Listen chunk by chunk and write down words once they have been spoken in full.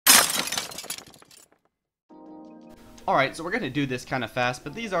Alright, so we're going to do this kind of fast,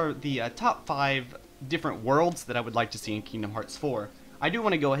 but these are the top 5 different worlds that I would like to see in Kingdom Hearts 4. I do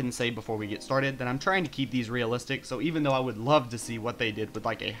want to go ahead and say before we get started that I'm trying to keep these realistic, so even though I would love to see what they did with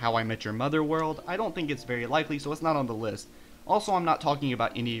like a How I Met Your Mother world, I don't think it's very likely, so it's not on the list. Also, I'm not talking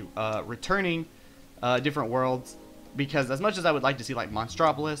about any returning different worlds, because as much as I would like to see like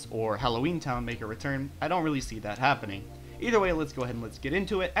Monstropolis or Halloween Town make a return, I don't really see that happening. Either way, let's go ahead and let's get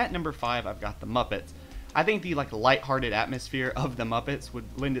into it. At number 5, I've got the Muppets. I think the like light-hearted atmosphere of the Muppets would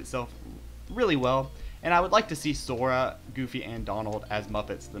lend itself really well, and I would like to see Sora, Goofy, and Donald as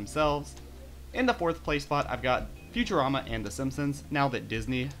Muppets themselves. In the 4th place spot, I've got Futurama and The Simpsons. Now that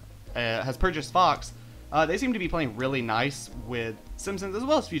Disney has purchased Fox, they seem to be playing really nice with Simpsons as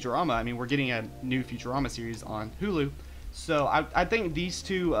well as Futurama. I mean, we're getting a new Futurama series on Hulu, so I think these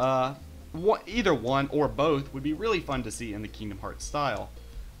two, either one or both, would be really fun to see in the Kingdom Hearts style.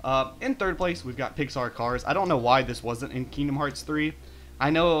 In 3rd place, we've got Pixar Cars. I don't know why this wasn't in Kingdom Hearts 3.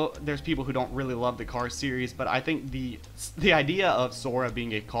 I know there's people who don't really love the Cars series, but I think the idea of Sora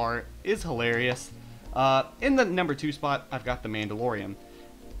being a car is hilarious. In the number 2 spot, I've got The Mandalorian.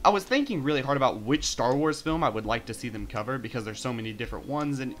 I was thinking really hard about which Star Wars film I would like to see them cover because there's so many different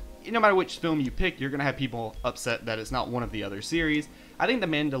ones, and no matter which film you pick, you're going to have people upset that it's not one of the other series. I think The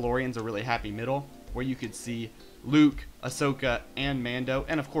Mandalorian's a really happy middle, where you could see Luke, Ahsoka, and Mando,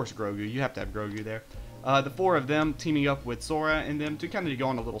 and of course Grogu. You have to have Grogu there. The 4 of them teaming up with Sora and them to kind of go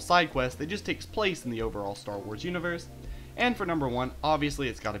on a little side quest that just takes place in the overall Star Wars universe. And for number 1, obviously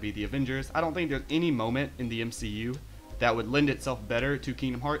it's got to be the Avengers. I don't think there's any moment in the MCU that would lend itself better to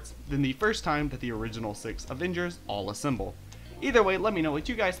Kingdom Hearts than the first time that the original 6 Avengers all assemble. Either way, let me know what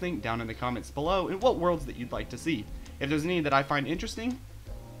you guys think down in the comments below and what worlds that you'd like to see. If there's any that I find interesting,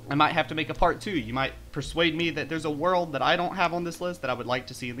 I might have to make a part 2. You might persuade me that there's a world that I don't have on this list that I would like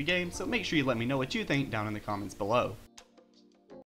to see in the game, so make sure you let me know what you think down in the comments below.